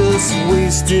that just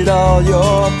wasted all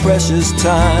your precious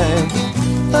time.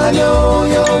 I know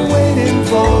you're waiting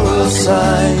for a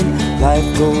sign.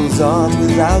 Life goes on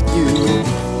without you.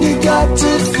 You got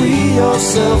to free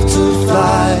yourself to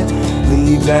fly.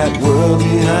 Leave that world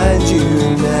behind you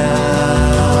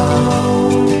now.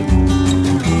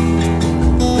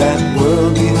 That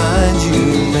world behind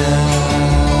you now.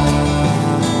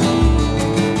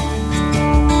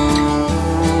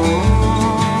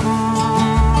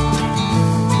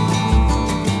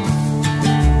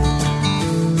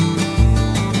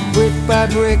 Brick by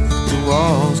brick, the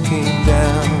walls came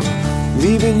down,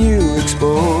 leaving you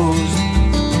exposed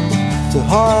to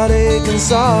heartache and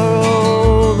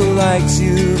sorrow, the likes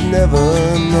you've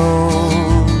never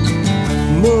known.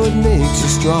 Know it makes you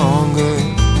stronger.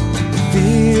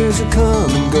 Fears will come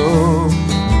and go.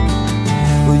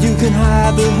 Well, you can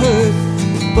hide the hurt,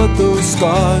 but those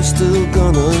scars still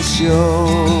gonna show.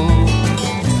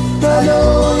 I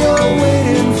know you're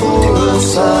waiting for a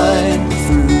sign.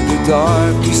 Through the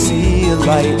dark you see a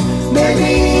light.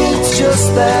 Maybe it's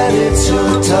just that it's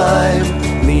your time.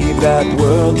 Leave that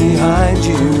world behind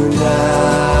you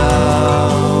now.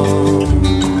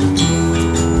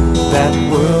 That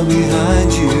world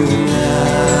behind you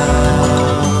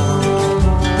now.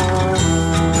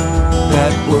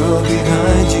 That world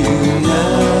behind you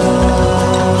now.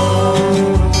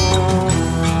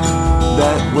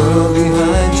 That world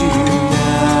behind you now.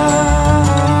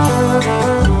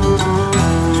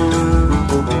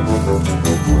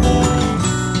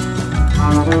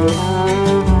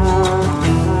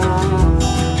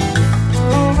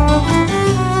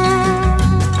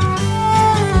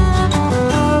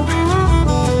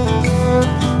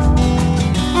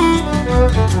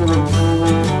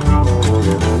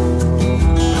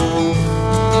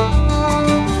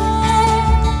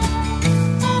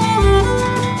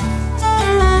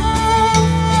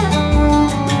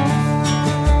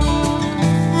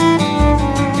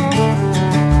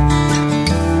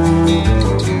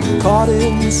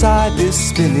 inside this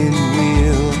spinning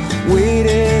wheel,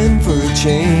 waiting for a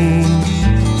change.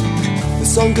 The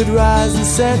sun could rise and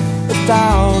set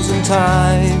 1,000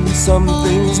 times. Some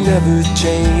things never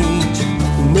change.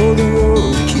 You know the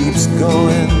road keeps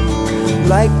going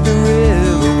like the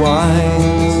river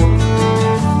winds.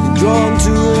 You're drawn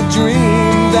to a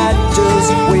dream that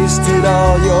just wasted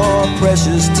all your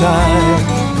precious time.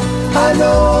 I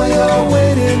know you're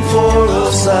waiting for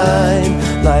a sign.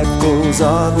 Life goes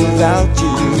on without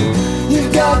you.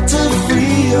 You've got to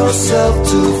free yourself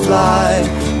to fly.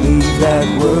 Leave that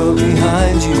world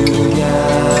behind you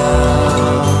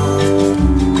now.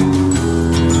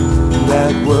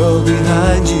 That world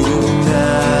behind you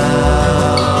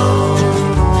now.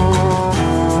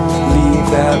 Leave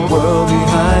that world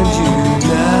behind you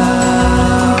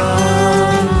now.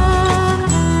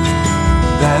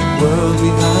 That world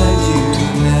behind you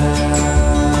now.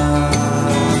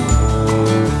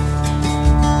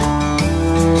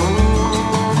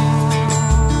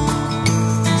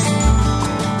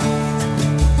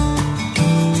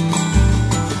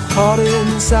 Caught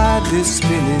inside this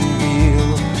spinning wheel,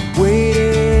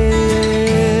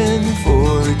 waiting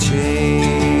for a change.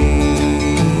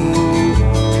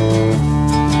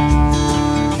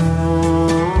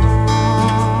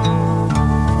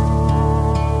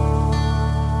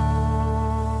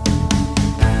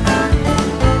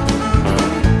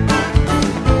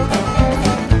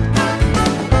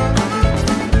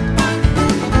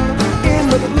 In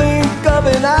the blink of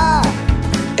an eye,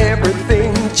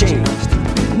 everything changed.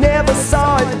 Never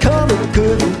saw it coming,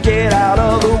 couldn't get out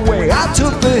of the way. I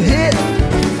took the hit,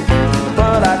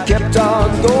 but I kept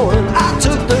on going. I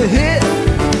took the hit,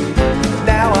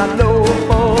 now I know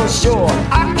for sure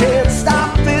I can't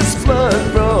stop this flood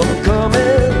from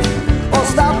coming, or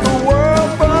stop the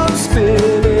world from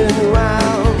spinning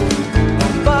round.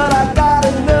 But I got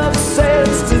enough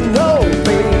sense to know,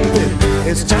 baby,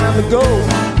 it's time to go.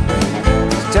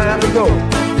 It's time to go.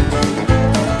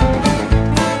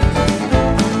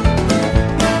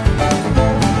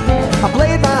 I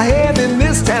played my hand in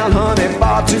this town, honey,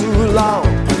 far too long.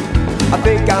 I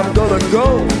think I'm gonna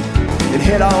go and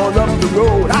head on up the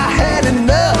road. I had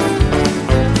enough,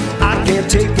 I can't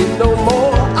take it no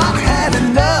more. I had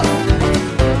enough,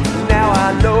 now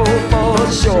I know for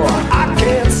sure I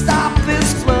can't stop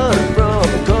this flood from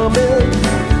coming,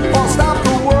 or stop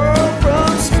the world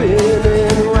from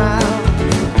spinning round.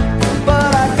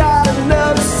 But I got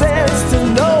enough sense to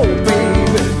know,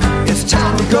 baby, it's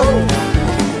time to go.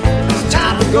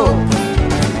 Go.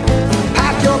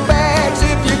 Pack your bags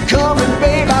if you're coming,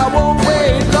 babe. I won't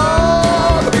wait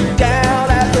long. I'll be down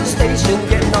at the station,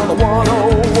 getting on the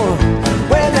 101.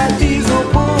 When that diesel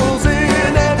pulls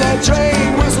in and that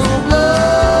train whistle blows,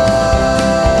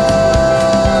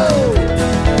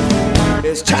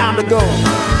 it's time to go.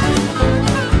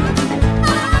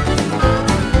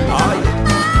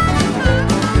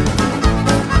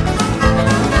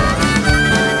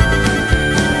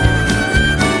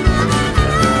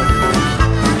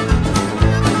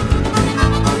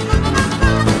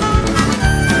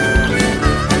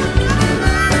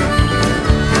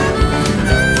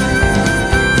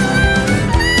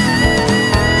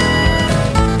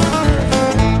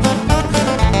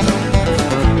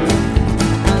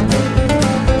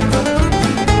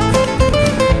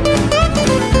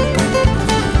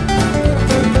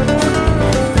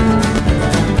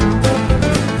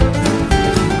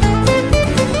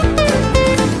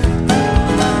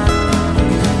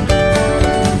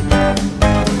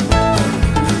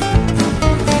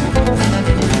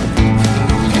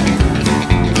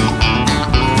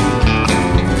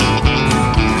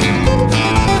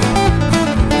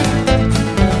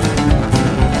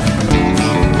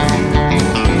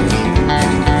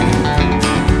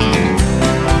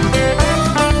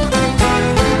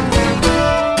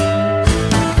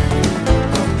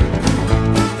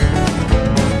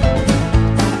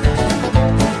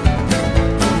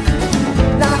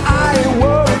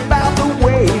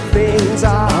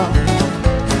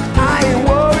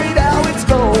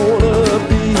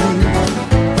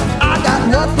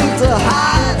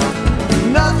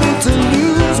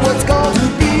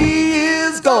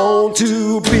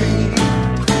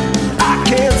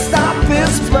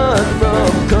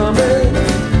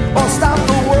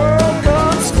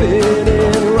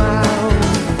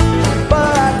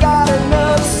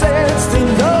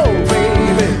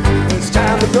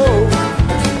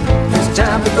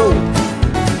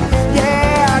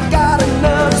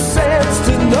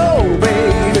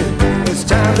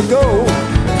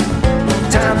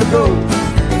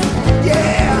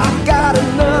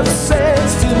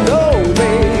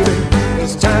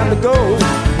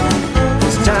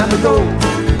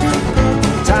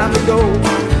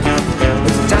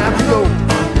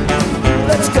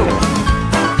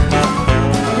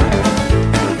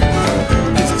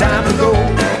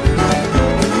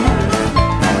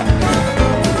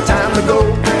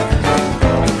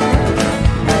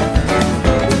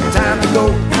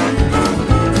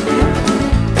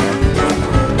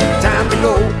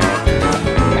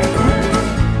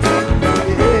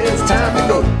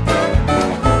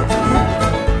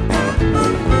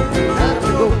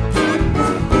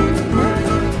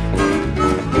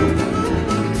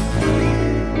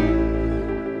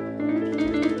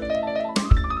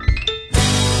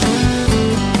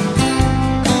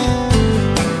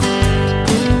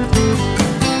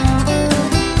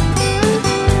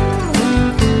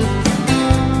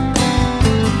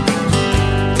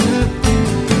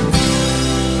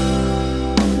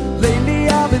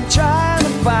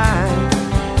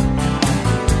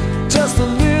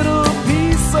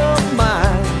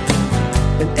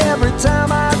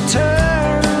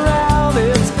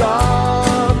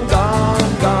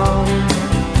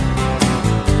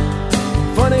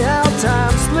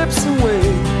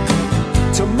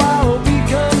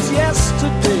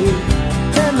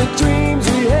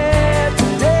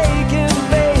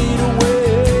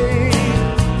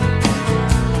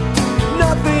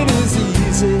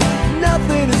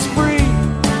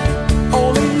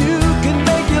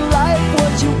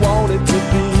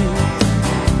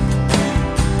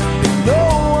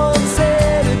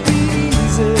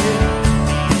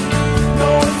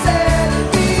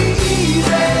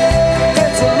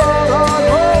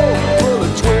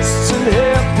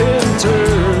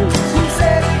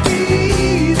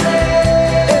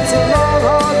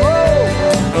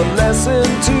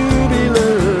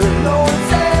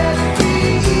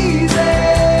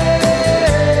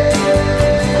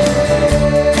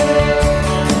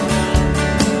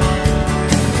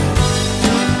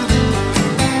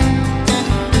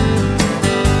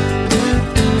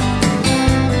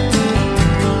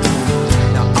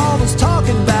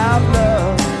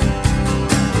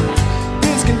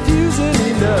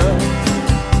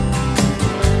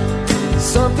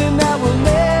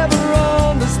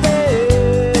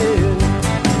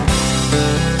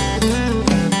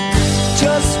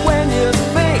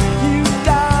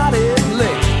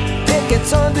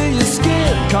 under your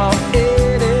skin, caught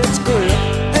in its grip.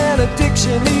 An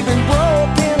addiction even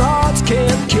broken hearts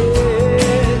can't kill.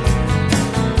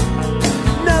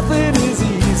 Nothing is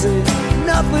easy,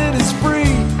 nothing is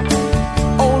free.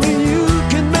 Only you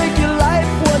can make your life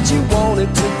what you want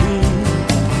it to be.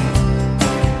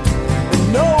 And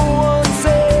no one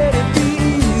said it'd be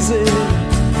easy.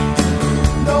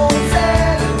 No one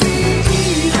said it'd be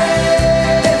easy.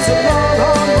 It's a long,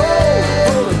 hard road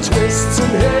full of twists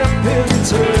and hairpin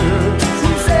turns.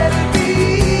 Who said it'd be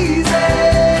easy?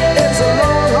 It's a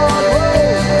long, hard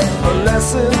road, a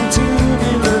lesson to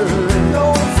be learned. No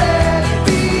one said it'd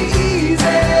be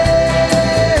easy.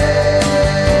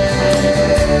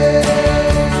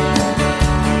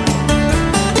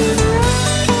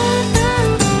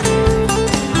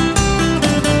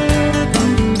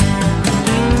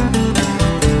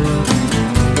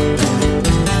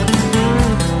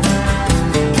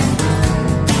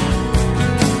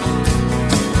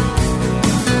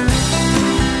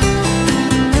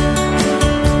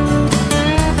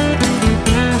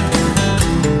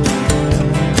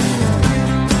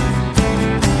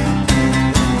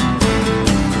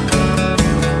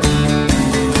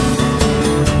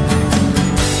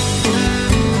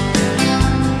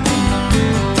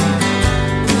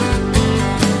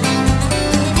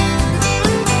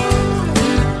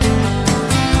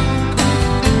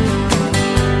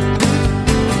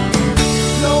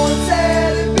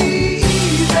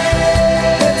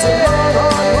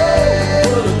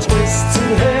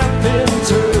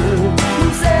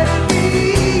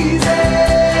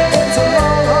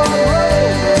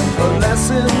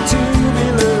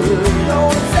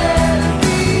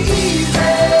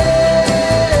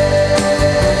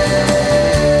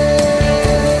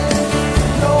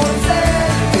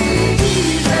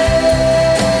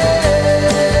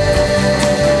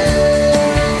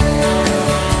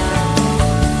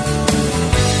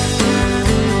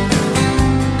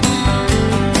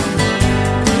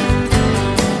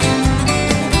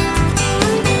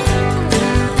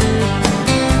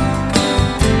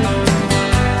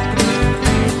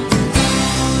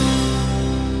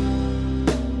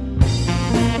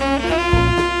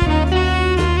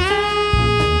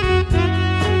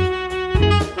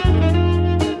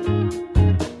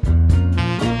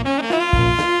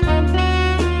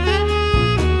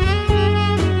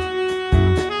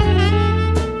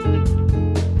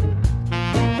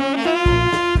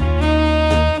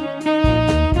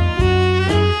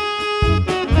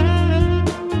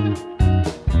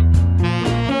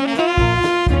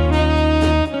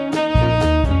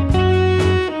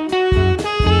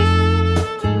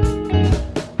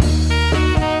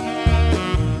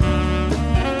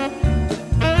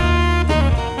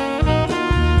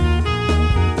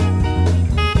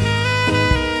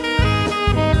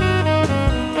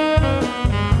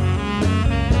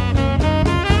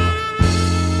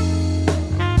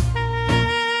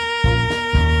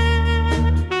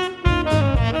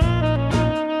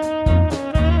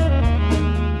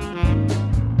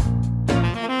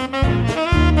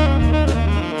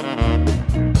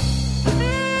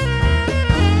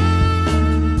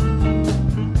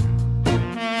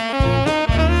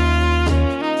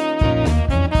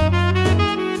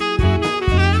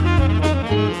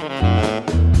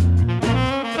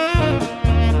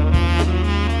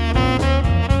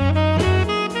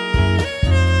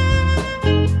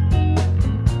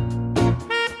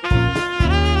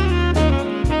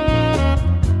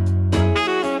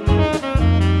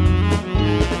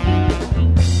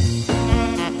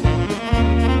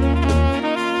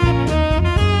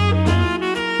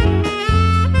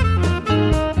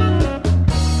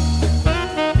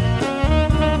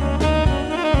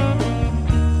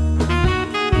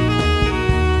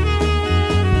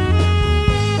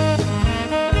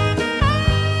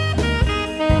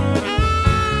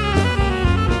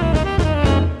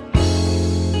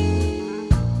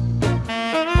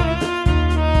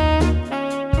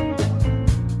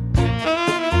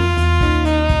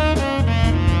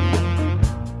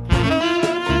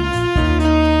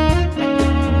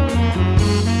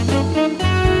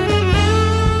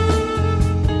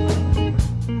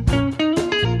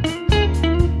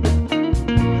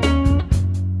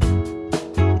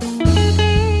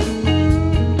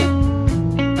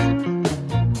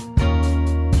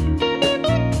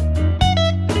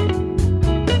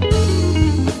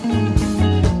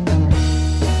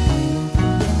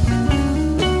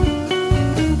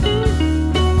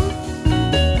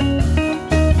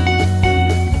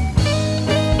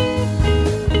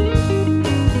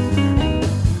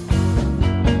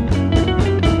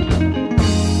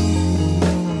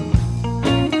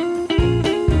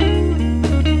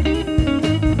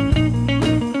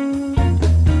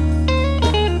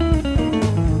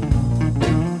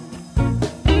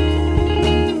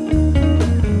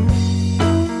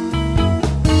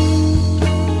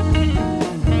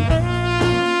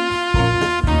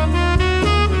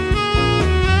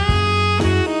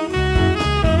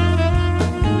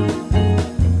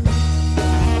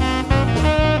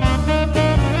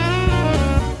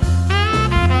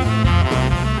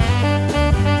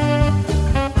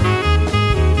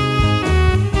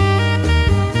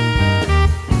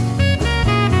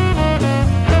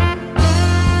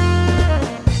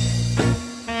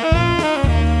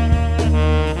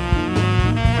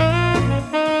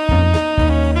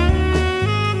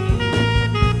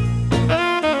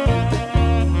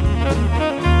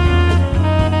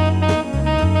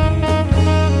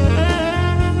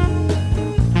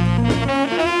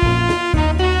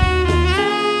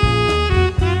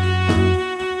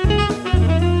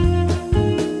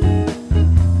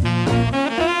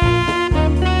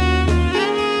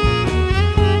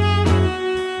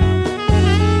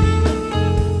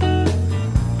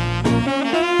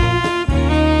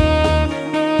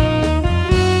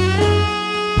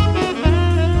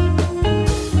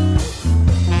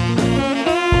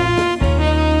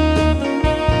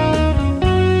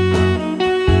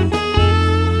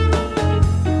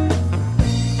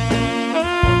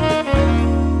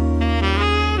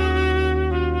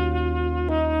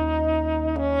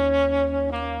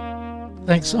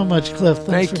 Thanks so much, Cliff.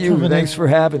 Thank you. Thanks for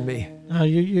having me.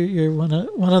 You're one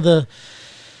of the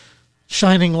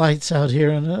shining lights out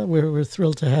here, and we're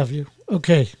thrilled to have you.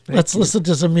 Okay, let's listen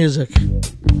to some music.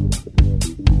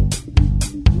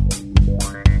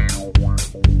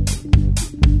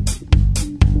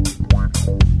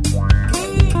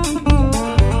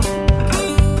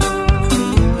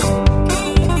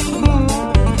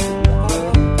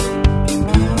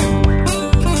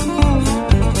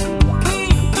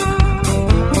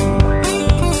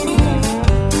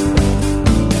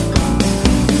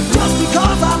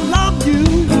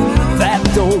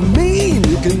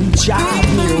 Jive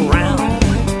me around,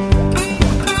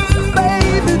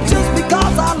 baby. Just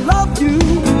because I love you,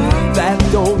 that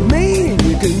don't mean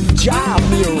you can jive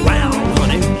me around,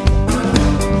 honey.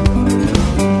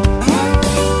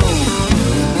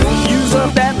 Use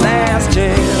up that last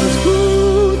chance.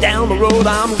 Ooh, down the road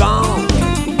I'm gone.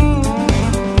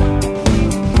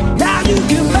 Now you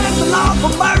can beg the Lord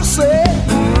for mercy,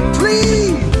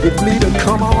 please, with me to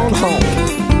come on home.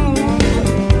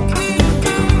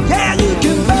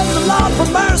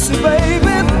 For mercy,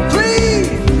 baby, please,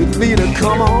 with me to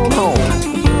come on home.